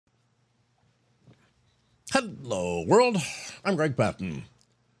Hello, world. I'm Greg Patton.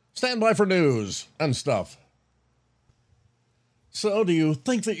 Stand by for news and stuff. So, do you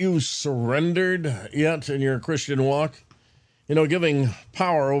think that you've surrendered yet in your Christian walk? You know, giving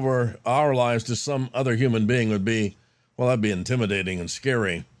power over our lives to some other human being would be, well, that'd be intimidating and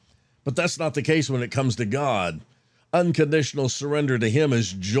scary. But that's not the case when it comes to God. Unconditional surrender to Him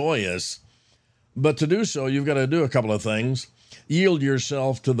is joyous. But to do so, you've got to do a couple of things. Yield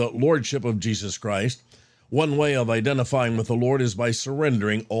yourself to the Lordship of Jesus Christ. One way of identifying with the Lord is by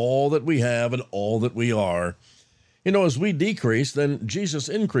surrendering all that we have and all that we are. You know, as we decrease, then Jesus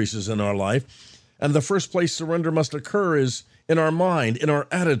increases in our life. And the first place surrender must occur is in our mind, in our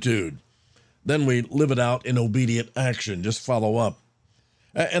attitude. Then we live it out in obedient action. Just follow up.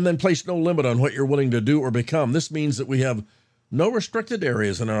 And then place no limit on what you're willing to do or become. This means that we have no restricted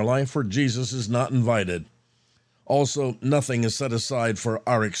areas in our life where Jesus is not invited. Also, nothing is set aside for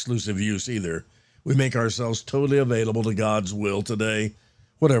our exclusive use either. We make ourselves totally available to God's will today,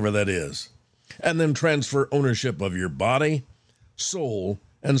 whatever that is. And then transfer ownership of your body, soul,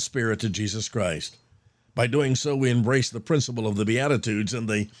 and spirit to Jesus Christ. By doing so, we embrace the principle of the Beatitudes and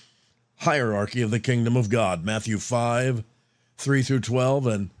the hierarchy of the kingdom of God. Matthew 5, 3 through 12,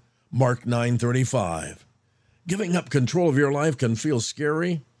 and Mark 9:35. Giving up control of your life can feel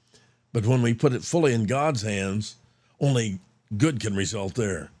scary, but when we put it fully in God's hands, only good can result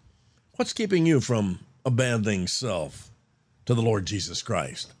there. What's keeping you from abandoning self to the Lord Jesus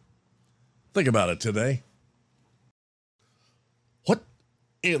Christ? Think about it today. What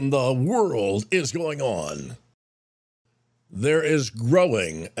in the world is going on? There is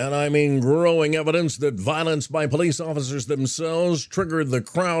growing, and I mean growing, evidence that violence by police officers themselves triggered the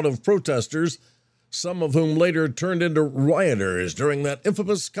crowd of protesters, some of whom later turned into rioters during that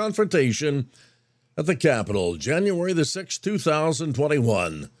infamous confrontation at the Capitol, January the 6th,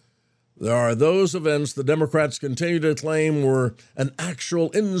 2021. There are those events the Democrats continue to claim were an actual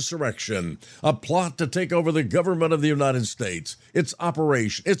insurrection, a plot to take over the government of the United States, its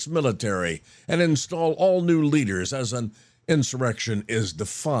operation, its military, and install all new leaders as an insurrection is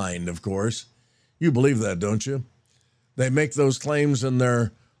defined, of course. You believe that, don't you? They make those claims in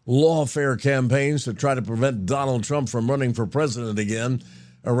their lawfare campaigns to try to prevent Donald Trump from running for president again,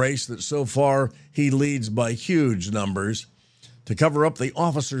 a race that so far he leads by huge numbers. To cover up the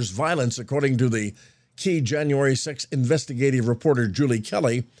officers' violence, according to the key January 6 investigative reporter Julie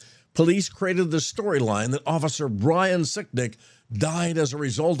Kelly, police created the storyline that Officer Brian Sicknick died as a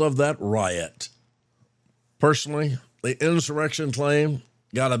result of that riot. Personally, the insurrection claim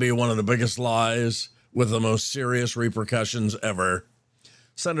got to be one of the biggest lies with the most serious repercussions ever.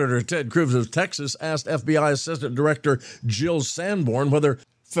 Senator Ted Cruz of Texas asked FBI Assistant Director Jill Sanborn whether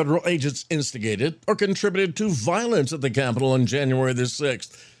federal agents instigated or contributed to violence at the Capitol on January the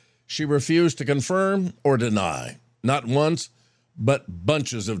 6th. She refused to confirm or deny, not once, but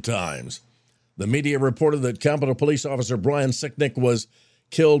bunches of times. The media reported that Capitol Police Officer Brian Sicknick was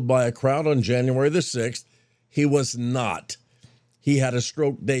killed by a crowd on January the 6th. He was not. He had a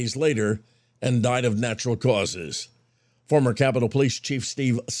stroke days later and died of natural causes. Former Capitol Police Chief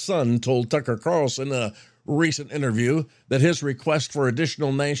Steve Sund told Tucker Carlson in a recent interview that his request for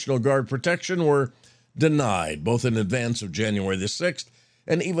additional National Guard protection were denied, both in advance of January the 6th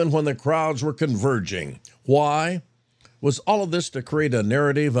and even when the crowds were converging. Why? Was all of this to create a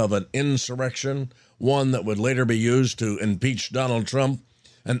narrative of an insurrection, one that would later be used to impeach Donald Trump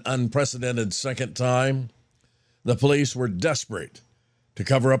an unprecedented second time? The police were desperate to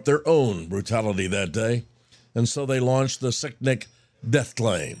cover up their own brutality that day, and so they launched the Sicknick death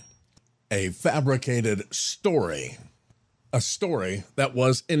claim. A fabricated story, a story that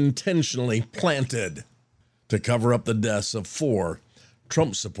was intentionally planted to cover up the deaths of 4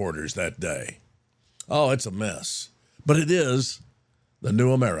 Trump supporters that day. Oh, it's a mess, but it is the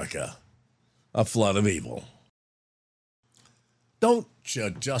new America, a flood of evil. Don't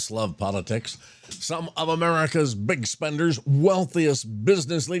you just love politics? Some of America's big spenders, wealthiest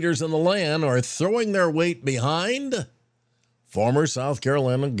business leaders in the land are throwing their weight behind former South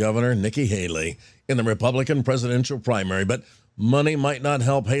Carolina Governor Nikki Haley in the Republican presidential primary, but money might not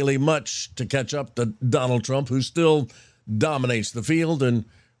help Haley much to catch up to Donald Trump, who still dominates the field and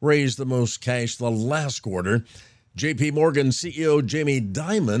raised the most cash the last quarter. J.P. Morgan CEO Jamie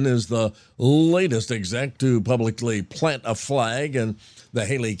Dimon is the latest exec to publicly plant a flag in the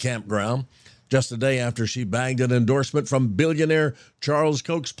Haley campground, just a day after she bagged an endorsement from billionaire Charles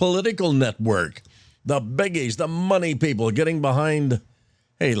Koch's political network. The biggies, the money people getting behind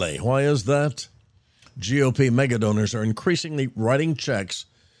Haley. Why is that? GOP megadonors are increasingly writing checks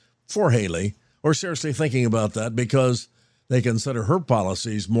for Haley, or seriously thinking about that, because they consider her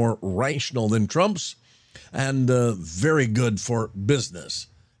policies more rational than Trump's, and very good for business.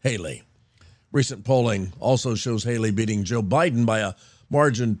 Haley. Recent polling also shows Haley beating Joe Biden by a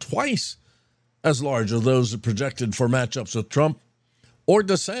margin twice as large as those projected for matchups with Trump or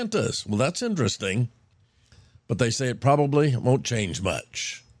DeSantis. Well, that's interesting. But they say it probably won't change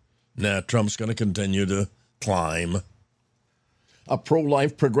much. Trump's going to continue to climb. A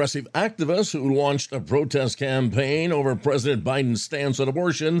pro-life progressive activist who launched a protest campaign over President Biden's stance on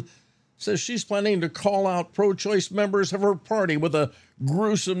abortion says she's planning to call out pro-choice members of her party with a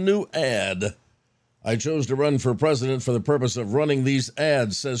gruesome new ad. I chose to run for president for the purpose of running these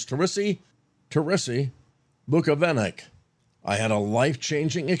ads, says Teresi Bukovac. I had a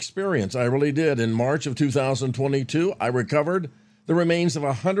life-changing experience. I really did. In March of 2022, I recovered the remains of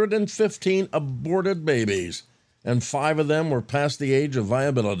 115 aborted babies, and 5 of them were past the age of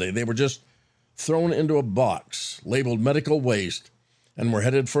viability. They were just thrown into a box labeled medical waste and were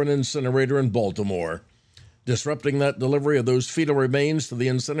headed for an incinerator in Baltimore. Disrupting that delivery of those fetal remains to the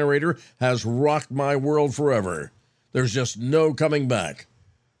incinerator has rocked my world forever. There's just no coming back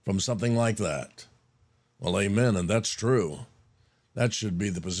from something like that. Well, amen, and that's true. That should be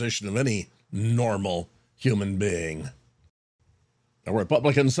the position of any normal human being. A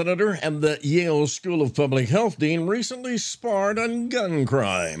Republican senator and the Yale School of Public Health dean recently sparred on gun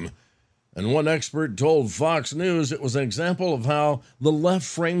crime. And one expert told Fox News it was an example of how the left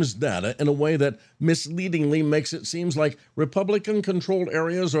frames data in a way that misleadingly makes it seem like Republican-controlled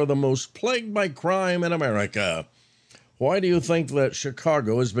areas are the most plagued by crime in America. Why do you think that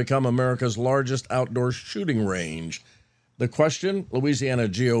Chicago has become America's largest outdoor shooting range? The question, Louisiana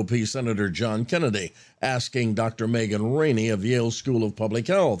GOP Senator John Kennedy asking Dr. Megan Rainey of Yale School of Public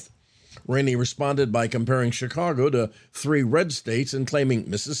Health. Rainey responded by comparing Chicago to 3 red states and claiming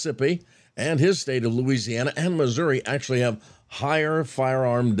Mississippi and his state of Louisiana and Missouri actually have higher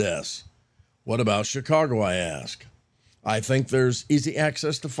firearm deaths. What about Chicago, I ask? I think there's easy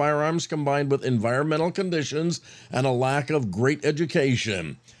access to firearms combined with environmental conditions and a lack of great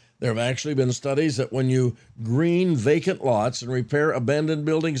education. There have actually been studies that when you green vacant lots and repair abandoned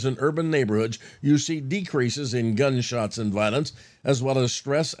buildings in urban neighborhoods, you see decreases in gunshots and violence, as well as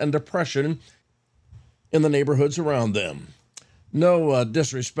stress and depression in the neighborhoods around them. No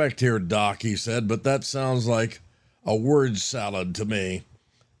disrespect here, Doc, he said, but that sounds like a word salad to me.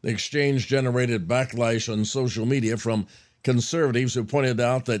 The exchange generated backlash on social media from conservatives who pointed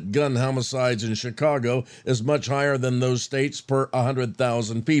out that gun homicides in Chicago is much higher than those states per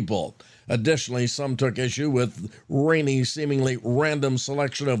 100,000 people. Additionally, some took issue with Rainey's seemingly random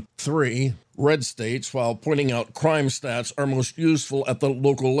selection of 3 red states, while pointing out crime stats are most useful at the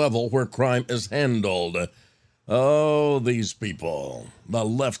local level where crime is handled. Oh, these people, the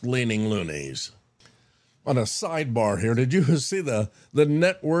left-leaning loonies. On a sidebar here, did you see the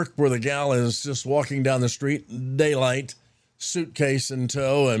network where the gal is just walking down the street, daylight, suitcase in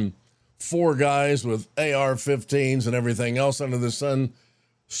tow, and 4 guys with AR-15s and everything else under the sun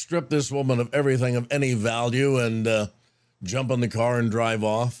strip this woman of everything of any value and jump in the car and drive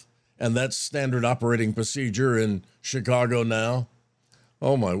off? And that's standard operating procedure in Chicago now.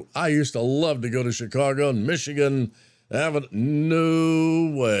 Oh my, I used to love to go to Chicago and Michigan.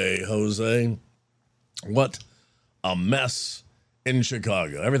 No way, Jose. What a mess in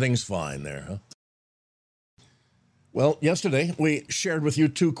Chicago. Everything's fine there, huh? Well, yesterday we shared with you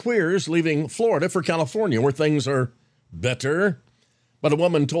 2 queers leaving Florida for California, where things are better. But a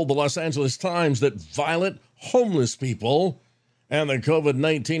woman told the Los Angeles Times that violent homeless people and the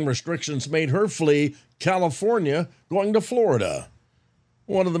COVID-19 restrictions made her flee California, going to Florida.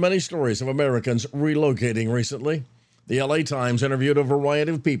 One of the many stories of Americans relocating recently. The LA Times interviewed a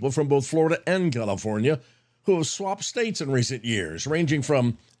variety of people from both Florida and California who have swapped states in recent years, ranging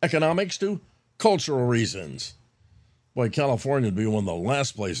from economics to cultural reasons. Boy, California would be one of the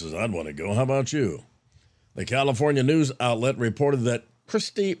last places I'd want to go. How about you? The California news outlet reported that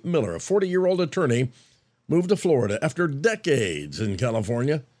Christy Miller, a 40-year-old attorney, moved to Florida after decades in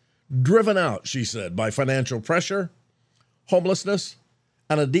California, driven out, she said, by financial pressure, homelessness,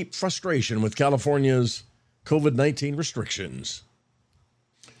 and a deep frustration with California's COVID-19 restrictions.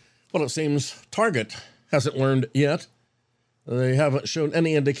 Well, it seems Target hasn't learned yet. They haven't shown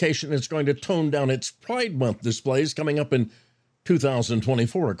any indication it's going to tone down its Pride Month displays coming up in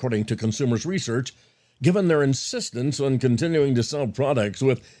 2024, according to Consumers Research, given their insistence on continuing to sell products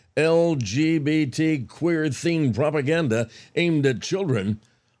with LGBT queer-themed propaganda aimed at children.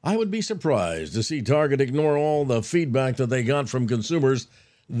 I would be surprised to see Target ignore all the feedback that they got from consumers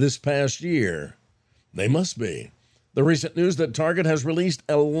this past year. They must be. The recent news that Target has released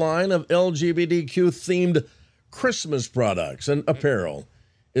a line of LGBTQ-themed Christmas products and apparel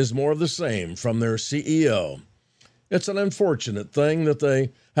is more of the same from their CEO. It's an unfortunate thing that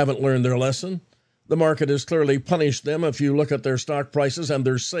they haven't learned their lesson. The market has clearly punished them if you look at their stock prices and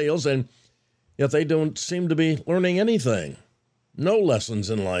their sales, and yet they don't seem to be learning anything. No lessons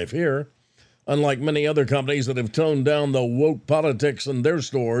in life here. Unlike many other companies that have toned down the woke politics in their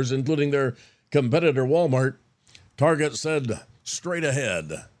stores, including their competitor Walmart, Target said straight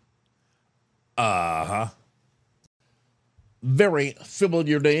ahead. Very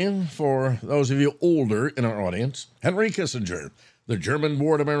familiar name for those of you older in our audience. Henry Kissinger, the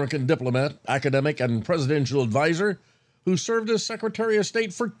German-born American diplomat, academic, and presidential advisor who served as Secretary of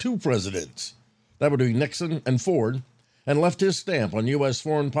State for 2 presidents. That would be Nixon and Ford, and left his stamp on U.S.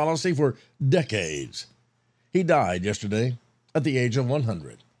 foreign policy for decades. He died yesterday at the age of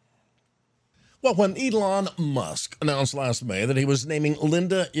 100. Well, when Elon Musk announced last May that he was naming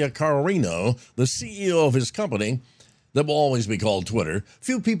Linda Yaccarino the CEO of his company that will always be called Twitter,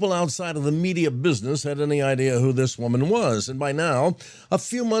 few people outside of the media business had any idea who this woman was. And by now, a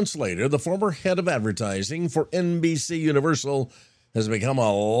few months later, the former head of advertising for NBC Universal has become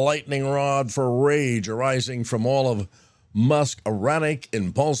a lightning rod for rage arising from all of Musk's erratic,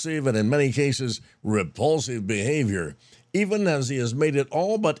 impulsive, and in many cases, repulsive behavior, even as he has made it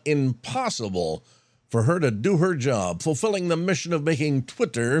all but impossible for her to do her job, fulfilling the mission of making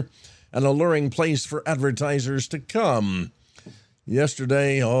Twitter an alluring place for advertisers to come.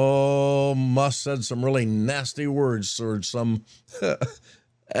 Yesterday, Musk said some really nasty words towards some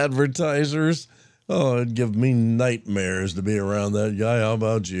advertisers. It'd give me nightmares to be around that guy. How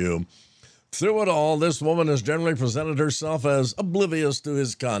about you? Through it all, this woman has generally presented herself as oblivious to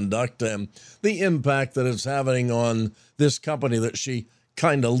his conduct and the impact that it's having on this company that she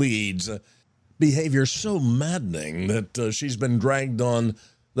kind of leads. Behavior so maddening that she's been dragged on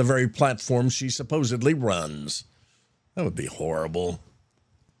the very platform she supposedly runs. That would be horrible.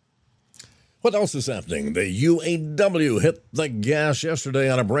 What else is happening? The UAW hit the gas yesterday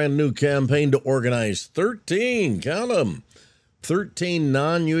on a brand new campaign to organize 13, count them, 13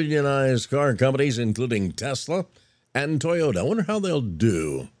 non-unionized car companies, including Tesla and Toyota. I wonder how they'll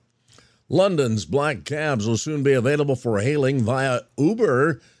do. London's black cabs will soon be available for hailing via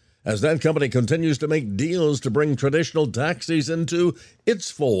Uber, as that company continues to make deals to bring traditional taxis into its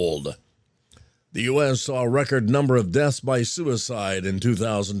fold. The U.S. saw a record number of deaths by suicide in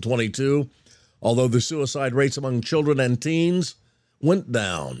 2022, although the suicide rates among children and teens went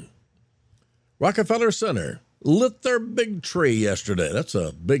down. Rockefeller Center lit their big tree yesterday. That's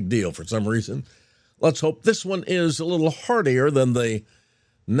a big deal for some reason. Let's hope this one is a little hardier than the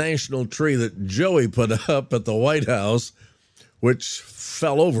national tree that Joey put up at the White House, which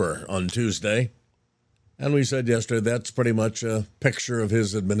fell over on Tuesday. And we said yesterday that's pretty much a picture of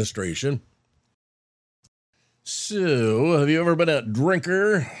his administration. So, have you ever been a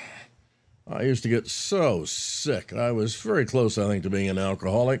drinker? I used to get so sick. I was very close, I think, to being an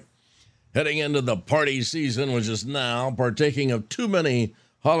alcoholic. Heading into the party season, which is now, partaking of too many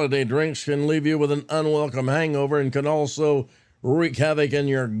holiday drinks can leave you with an unwelcome hangover and can also wreak havoc in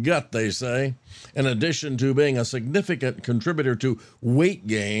your gut, they say. In addition to being a significant contributor to weight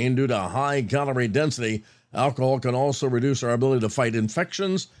gain due to high calorie density, alcohol can also reduce our ability to fight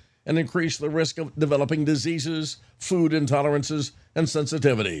infections and increase the risk of developing diseases, food intolerances, and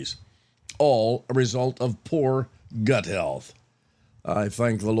sensitivities, all a result of poor gut health. I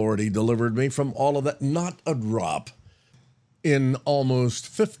thank the Lord he delivered me from all of that, not a drop, in almost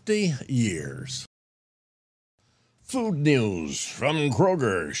 50 years. Food news from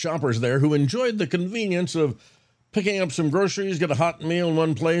Kroger. Shoppers there who enjoyed the convenience of picking up some groceries, get a hot meal in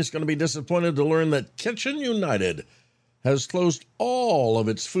one place, going to be disappointed to learn that Kitchen United has closed all of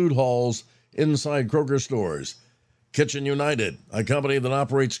its food halls inside Kroger stores. Kitchen United, a company that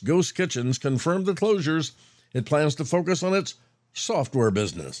operates ghost kitchens, confirmed the closures. It plans to focus on its software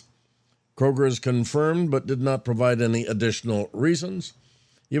business. Kroger is confirmed but did not provide any additional reasons.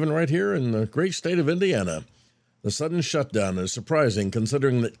 Even right here in the great state of Indiana, the sudden shutdown is surprising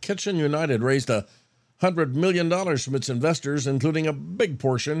considering that Kitchen United raised $100 million from its investors, including a big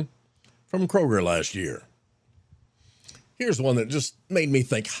portion from Kroger last year. Here's one that just made me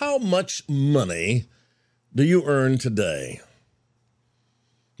think, how much money do you earn today?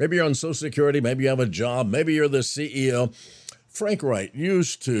 Maybe you're on Social Security, maybe you have a job, maybe you're the CEO. Frank Wright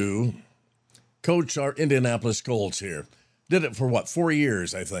used to coach our Indianapolis Colts here. Did it for 4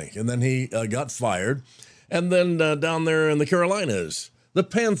 years, I think, and then he got fired. And then down there in the Carolinas, the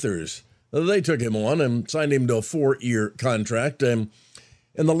Panthers, they took him on and signed him to a 4-year contract. And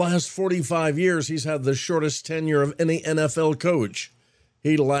in the last 45 years, he's had the shortest tenure of any NFL coach.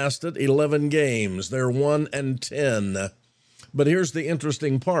 He lasted 11 games. They're 1-10. But here's the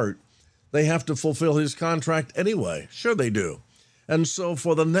interesting part. They have to fulfill his contract anyway. Sure they do. And so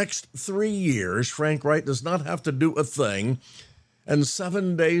for the next 3 years, Frank Wright does not have to do a thing. And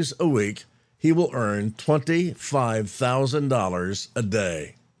 7 days a week, he will earn $25,000 a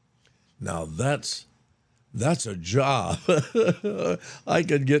day. Now that's a job I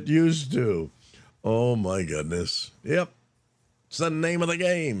could get used to. Oh my goodness. Yep. It's the name of the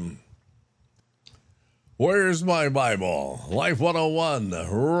game. Where's my Bible? Life 101,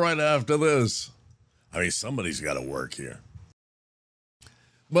 right after this. I mean, somebody's got to work here.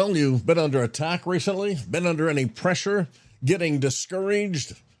 Well, you've been under attack recently? Been under any pressure? Getting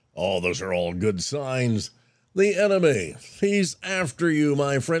discouraged? Oh, those are all good signs. The enemy, he's after you,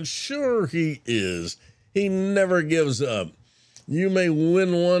 my friend. Sure he is. He never gives up. You may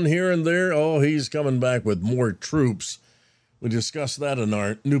win one here and there. Oh, he's coming back with more troops. We discussed that in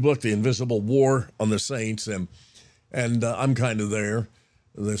our new book, The Invisible War on the Saints, and I'm kind of there.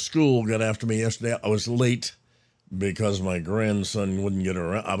 The school got after me yesterday. I was late because my grandson wouldn't get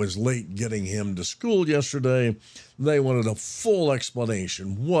around. I was late getting him to school yesterday. They wanted a full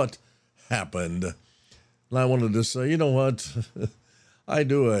explanation. What happened? And I wanted to say, you know what? I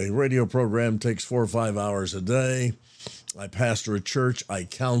do a radio program, takes 4 or 5 hours a day. I pastor a church. I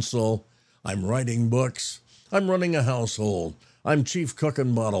counsel. I'm writing books. I'm running a household. I'm chief cook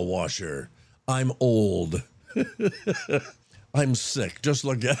and bottle washer. I'm old. I'm sick. Just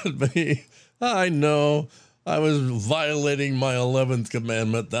look at me. I know. I was violating my 11th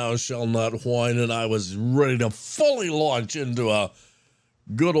commandment, thou shalt not whine, and I was ready to fully launch into a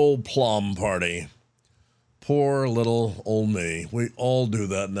good old plum party. Poor little old me. We all do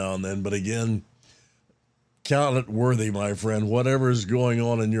that now and then, but again, count it worthy, my friend, whatever's going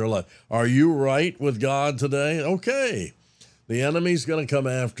on in your life. Are you right with God today? Okay. The enemy's going to come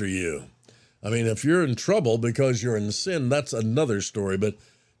after you. I mean, if you're in trouble because you're in sin, that's another story, but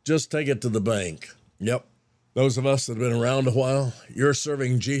just take it to the bank. Yep. Those of us that have been around a while, you're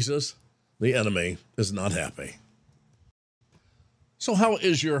serving Jesus. The enemy is not happy. So how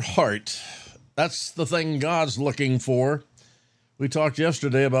is your heart? That's the thing God's looking for. We talked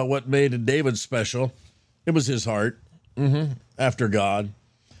yesterday about what made David special. It was his heart, after God.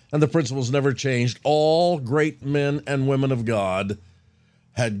 And the principles never changed. All great men and women of God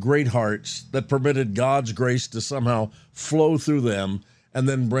had great hearts that permitted God's grace to somehow flow through them and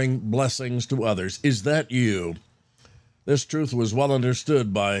then bring blessings to others. Is that you? This truth was well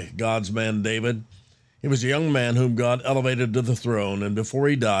understood by God's man David. He was a young man whom God elevated to the throne, and before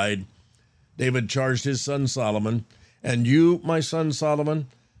he died, David charged his son Solomon, and you, my son Solomon,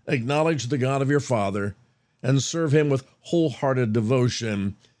 acknowledge the God of your father and serve him with wholehearted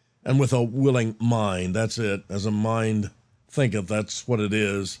devotion and with a willing mind. That's it. As a mind thinketh, that's what it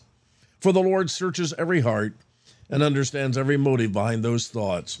is. For the Lord searches every heart and understands every motive behind those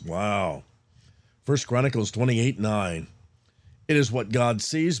thoughts. Wow. 1 Chronicles 28:9. It is what God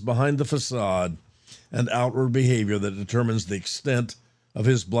sees behind the facade and outward behavior that determines the extent of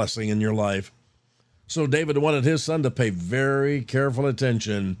his blessing in your life. So David wanted his son to pay very careful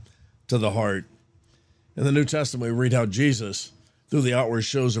attention to the heart. In the New Testament, we read how Jesus, through the outward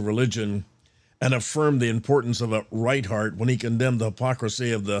shows of religion, and affirmed the importance of a right heart when he condemned the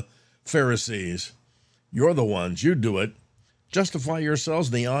hypocrisy of the Pharisees. You're the ones, you do it. Justify yourselves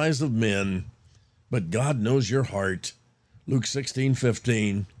in the eyes of men, but God knows your heart. Luke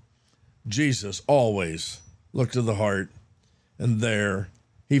 16:15. Jesus always looked to the heart, and there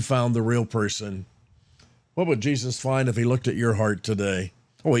he found the real person. What would Jesus find if he looked at your heart today?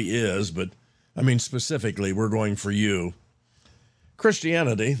 Oh, he is, but I mean specifically, we're going for you.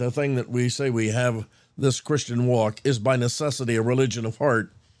 Christianity, the thing that we say we have this Christian walk, is by necessity a religion of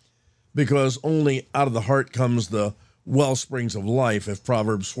heart, because only out of the heart comes the well springs of life, if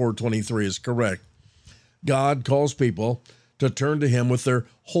Proverbs 4:23 is correct. God calls people to turn to him with their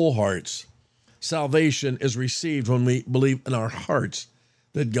whole hearts. Salvation is received when we believe in our hearts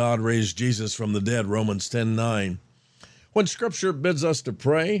that God raised Jesus from the dead, Romans 10:9. When Scripture bids us to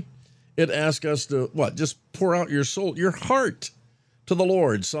pray, it asks us to, what? Just pour out your soul, your heart to the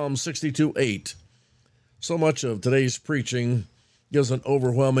Lord, Psalm 62:8. So much of today's preaching gives an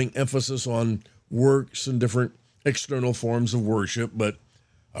overwhelming emphasis on works and different external forms of worship, but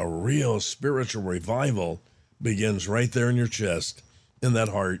a real spiritual revival begins right there in your chest, in that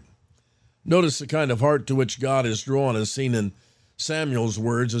heart. Notice the kind of heart to which God is drawn as seen in Samuel's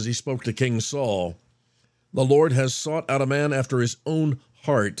words as he spoke to King Saul. The Lord has sought out a man after his own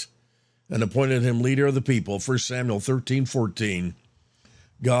heart and appointed him leader of the people, 1 Samuel 13:14.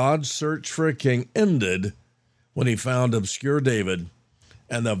 God's search for a king ended when he found obscure David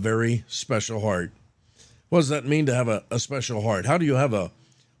and a very special heart. What does that mean to have a special heart? How do you have a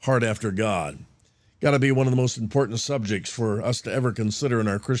heart after God? Got to be one of the most important subjects for us to ever consider in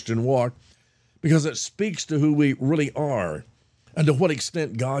our Christian walk, because it speaks to who we really are and to what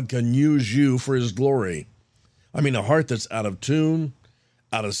extent God can use you for his glory. I mean, a heart that's out of tune,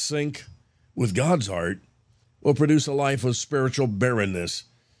 out of sync with God's heart will produce a life of spiritual barrenness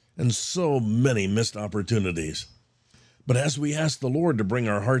and so many missed opportunities. But as we ask the Lord to bring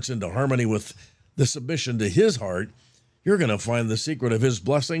our hearts into harmony with the submission to his heart, you're going to find the secret of his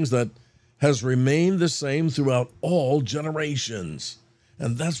blessings that has remained the same throughout all generations.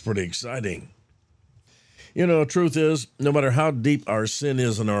 And that's pretty exciting. You know, truth is, no matter how deep our sin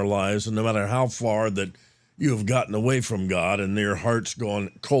is in our lives, and no matter how far that you have gotten away from God and your heart's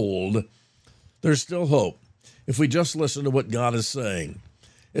gone cold, there's still hope if we just listen to what God is saying.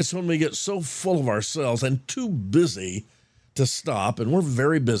 It's when we get so full of ourselves and too busy to stop, and we're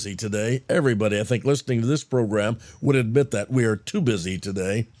very busy today. Everybody, I think, listening to this program would admit that we are too busy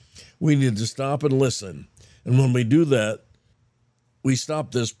today. We need to stop and listen. And when we do that, we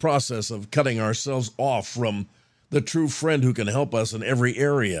stop this process of cutting ourselves off from the true friend who can help us in every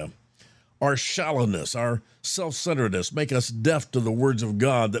area. Our shallowness, our self-centeredness make us deaf to the words of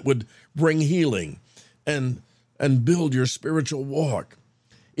God that would bring healing and build your spiritual walk.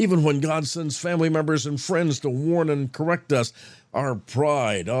 Even when God sends family members and friends to warn and correct us, our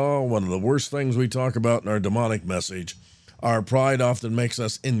pride, one of the worst things we talk about in our demonic message, our pride often makes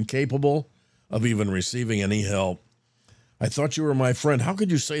us incapable of even receiving any help. I thought you were my friend. How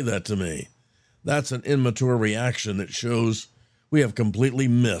could you say that to me? That's an immature reaction that shows we have completely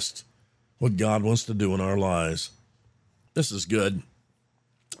missed what God wants to do in our lives. This is good.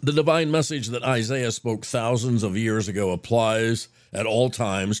 The divine message that Isaiah spoke thousands of years ago applies at all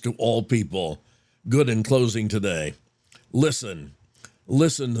times to all people. Good in closing today. Listen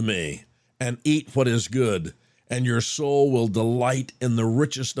to me, and eat what is good, and your soul will delight in the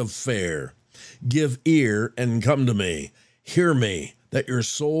richest of fare. Give ear and come to me. Hear me, that your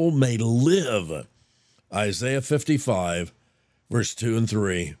soul may live. Isaiah 55, verse 2 and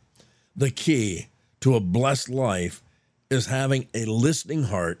 3. The key to a blessed life is having a listening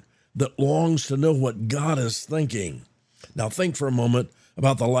heart that longs to know what God is thinking. Now think for a moment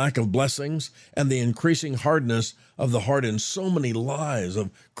about the lack of blessings and the increasing hardness of the heart in so many lives of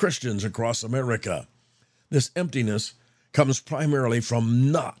Christians across America. This emptiness comes primarily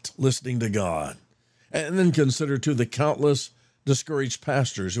from not listening to God. And then consider, too, the countless discouraged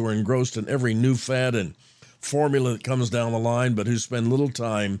pastors who are engrossed in every new fad and formula that comes down the line, but who spend little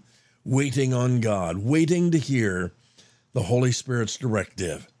time waiting on God, waiting to hear the Holy Spirit's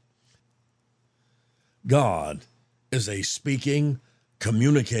directive. God is a speaking,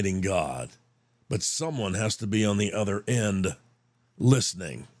 communicating God, but someone has to be on the other end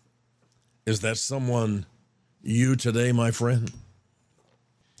listening. Is that someone you today, my friend?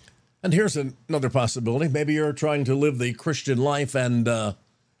 And here's another possibility. Maybe you're trying to live the Christian life and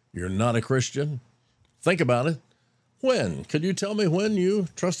you're not a Christian. Think about it. When? Could you tell me when you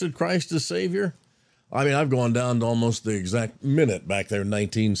trusted Christ as Savior? I mean, I've gone down to almost the exact minute back there in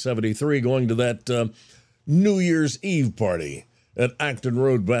 1973, going to that New Year's Eve party at Acton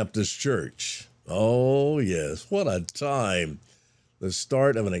Road Baptist Church. Oh, yes. What a time. The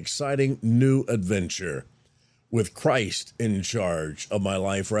start of an exciting new adventure with Christ in charge of my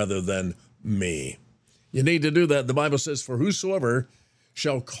life rather than me. You need to do that. The Bible says, for whosoever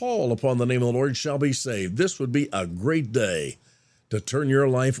shall call upon the name of the Lord shall be saved. This would be a great day to turn your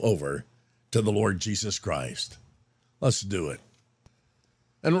life over to the Lord Jesus Christ. Let's do it.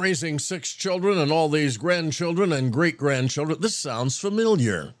 And raising 6 children and all these grandchildren and great-grandchildren, this sounds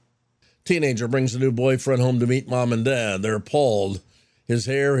familiar. Teenager brings a new boyfriend home to meet mom and dad. They're appalled. His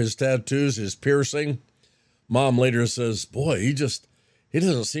hair, his tattoos, his piercing. Mom later says, boy, he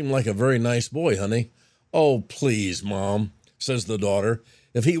doesn't seem like a very nice boy, honey. Oh, please, Mom, says the daughter.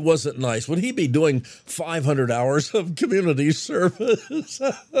 If he wasn't nice, would he be doing 500 hours of community service?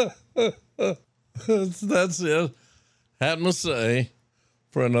 That's it. Had to say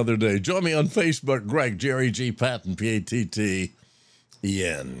for another day. Join me on Facebook, Greg, Jerry G. Patton, P-A-T-T-E-N.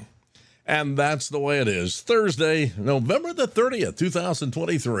 And that's the way it is. Thursday, November the 30th,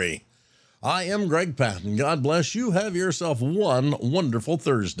 2023. I am Greg Patton. God bless you. Have yourself one wonderful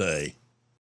Thursday.